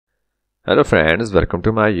Hello friends, welcome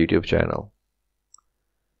to my YouTube channel.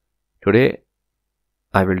 Today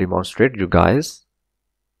I will demonstrate you guys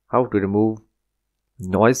how to remove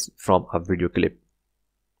noise from a video clip.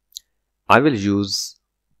 I will use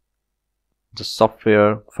the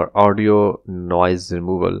software for audio noise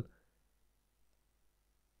removal,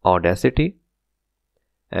 Audacity,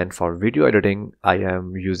 and for video editing I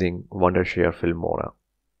am using Wondershare Filmora.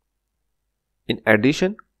 In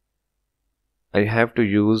addition, I have to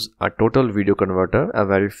use a Total video converter, a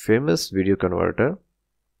very famous video converter.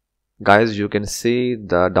 Guys, you can see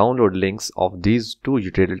the download links of these two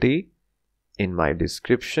utilities in my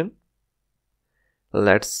description.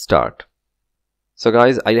 Let's start. So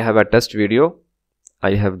guys, I have a test video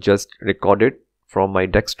I have just recorded from my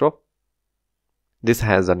desktop. This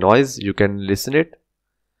has a noise, you can listen it.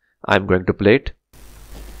 I'm going to play it.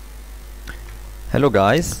 Hello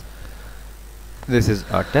guys, this is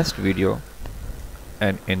a test video,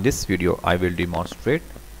 and in this video I will demonstrate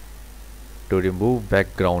to remove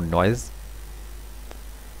background noise.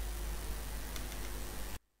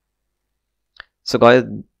 So guys,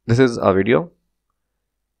 this is a video.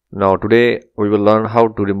 Now today we will learn how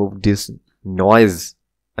to remove this noise,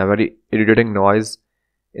 a very irritating noise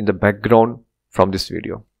in the background from this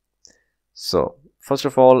video. So first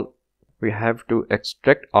of all, we have to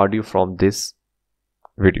extract audio from this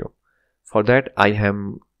video. For that I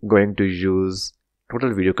am going to use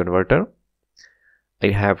Total Video Converter.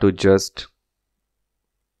 I have to just,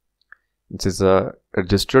 this is a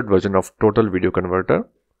registered version of Total Video Converter,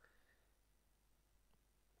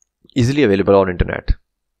 easily available on internet.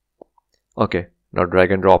 Okay, now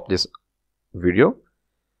drag and drop this video.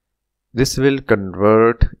 This will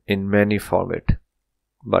convert in many formats,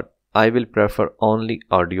 but I will prefer only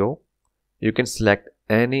audio. You can select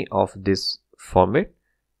any of this format,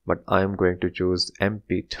 but I am going to choose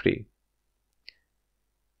MP3.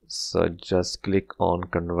 So just click on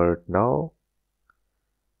convert now.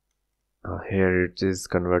 Here it is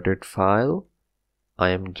converted file. I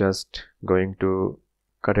am just going to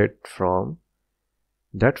cut it from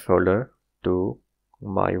that folder to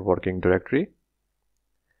my working directory.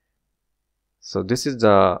 So this is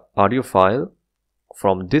the audio file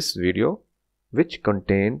from this video which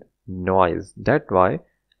contained noise. That's why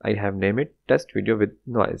I have named it test video with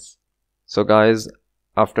noise. So guys,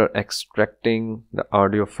 after extracting the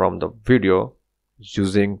audio from the video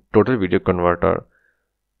using Total Video Converter,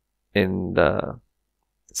 in the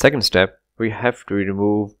second step we have to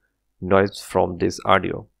remove noise from this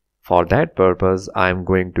audio. For that purpose I am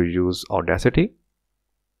going to use Audacity.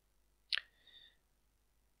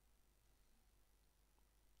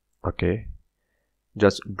 Okay,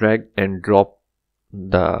 just drag and drop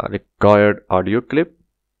the required audio clip,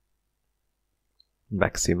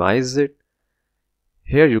 maximize it.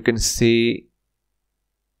 Here you can see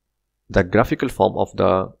the graphical form of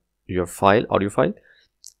your audio file.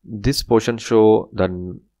 This portion show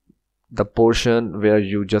the portion where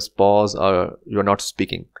you just pause or you're not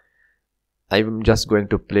speaking. I'm just going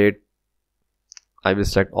to play it. I will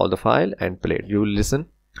select all the file and play it. You will listen.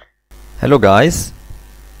 Hello guys,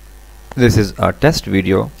 this is a test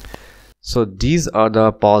video. So these are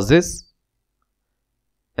the pauses,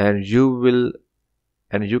 and you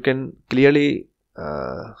can clearly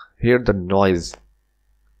hear the noise.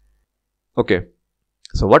 Okay,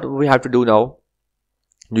 so what we have to do now,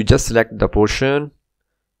 you just select the portion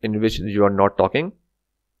in which you are not talking.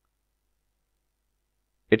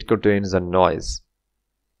 It contains the noise.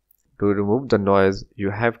 To remove the noise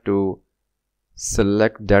you have to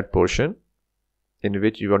select that portion in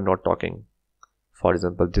which you are not talking. For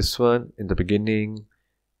example, this one in the beginning,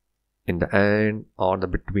 in the end, or the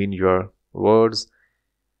between your words.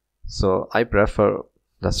 So I prefer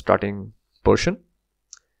the starting portion.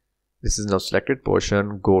 This is now selected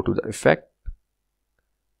portion. Go to the effect,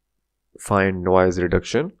 find noise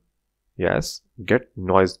reduction. Yes, get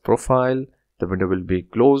noise profile. The window will be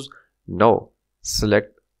closed. Now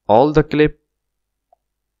select all the clip.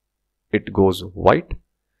 It goes white.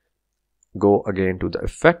 Go again to the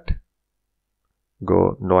effect,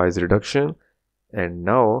 go noise reduction, and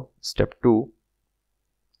now step 2,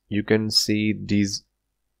 you can see these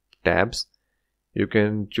tabs. You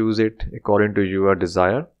can choose it according to your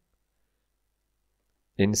desire.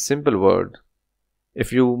 In simple word,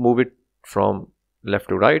 if you move it from left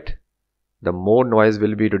to right, the more noise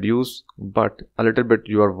will be reduced, but a little bit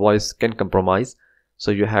your voice can compromise,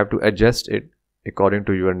 so you have to adjust it according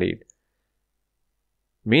to your need.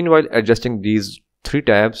 Meanwhile, adjusting these 3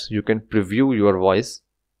 tabs, you can preview your voice.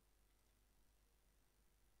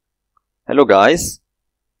 Hello guys,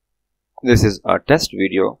 this is a test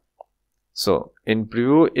video. So in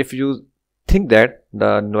preview, if you think that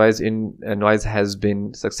the noise has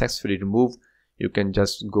been successfully removed, you can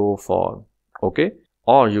just go for OK,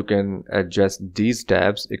 or you can adjust these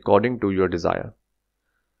tabs according to your desire.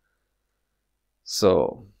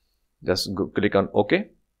 So just click on OK.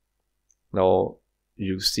 Now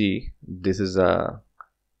you see this is a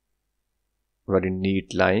very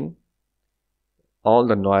neat line. All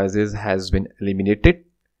the noises has been eliminated.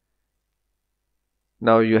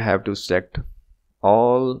 Now you have to select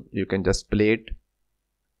all, you can just play it.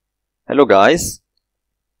 Hello guys,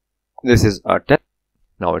 this is our test.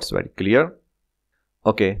 Now it's very clear.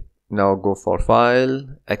 Okay, now go for file,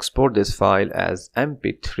 export this file as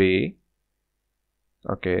mp3.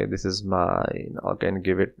 Okay, this is mine. I can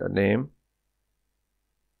give it a name.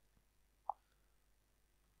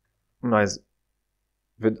 Noise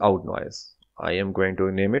without noise. I am going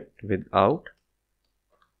to name it without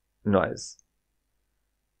noise,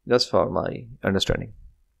 just for my understanding.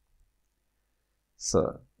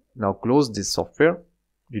 So now close this software,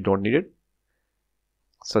 you don't need it.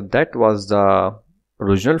 So that was the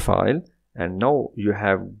original file, and now you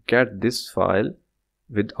have get this file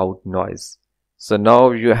without noise. So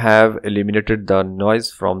now you have eliminated the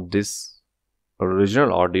noise from this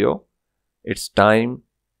original audio. It's time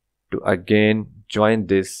to again join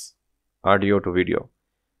this audio to video.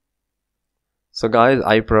 So guys,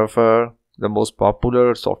 I prefer the most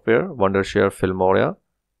popular software, Wondershare Filmora,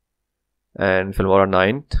 and Filmora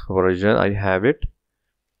 9th version. I have it.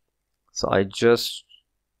 So I just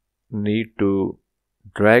need to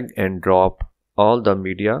drag and drop all the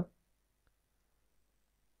media.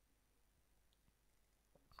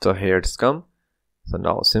 So here it's come. So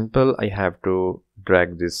now simple, I have to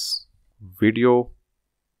drag this video,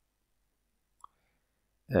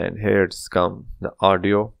 and here it's come the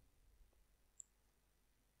audio.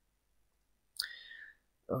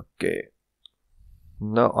 Okay,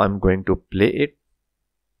 now I'm going to play it.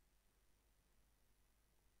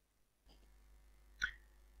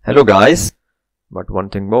 Hello guys, but one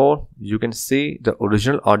thing more, you can see the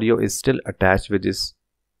original audio is still attached with this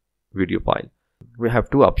video file. We have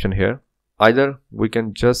two options here. Either we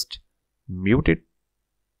can just mute it,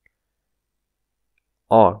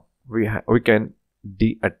 or we can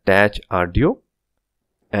deattach audio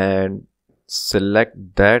and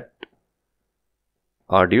select that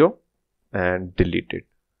audio and delete it.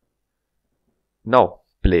 Now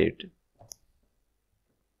play it.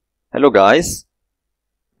 Hello guys,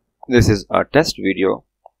 this is a test video,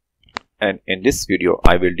 and in this video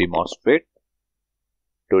I will demonstrate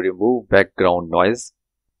to remove background noise.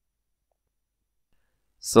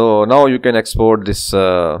 So now you can export this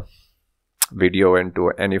video into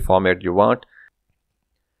any format you want.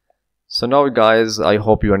 So now guys, I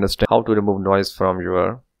hope you understand how to remove noise from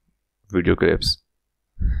your video clips.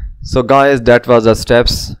 So guys, that was the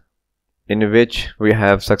steps in which we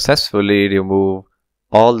have successfully removed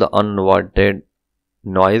all the unwanted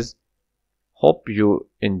noise. Hope you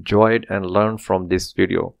enjoyed and learned from this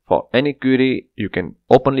video. For any query, you can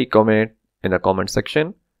openly comment in the comment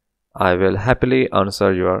section. I will happily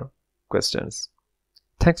answer your questions.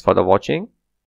 Thanks for the watching.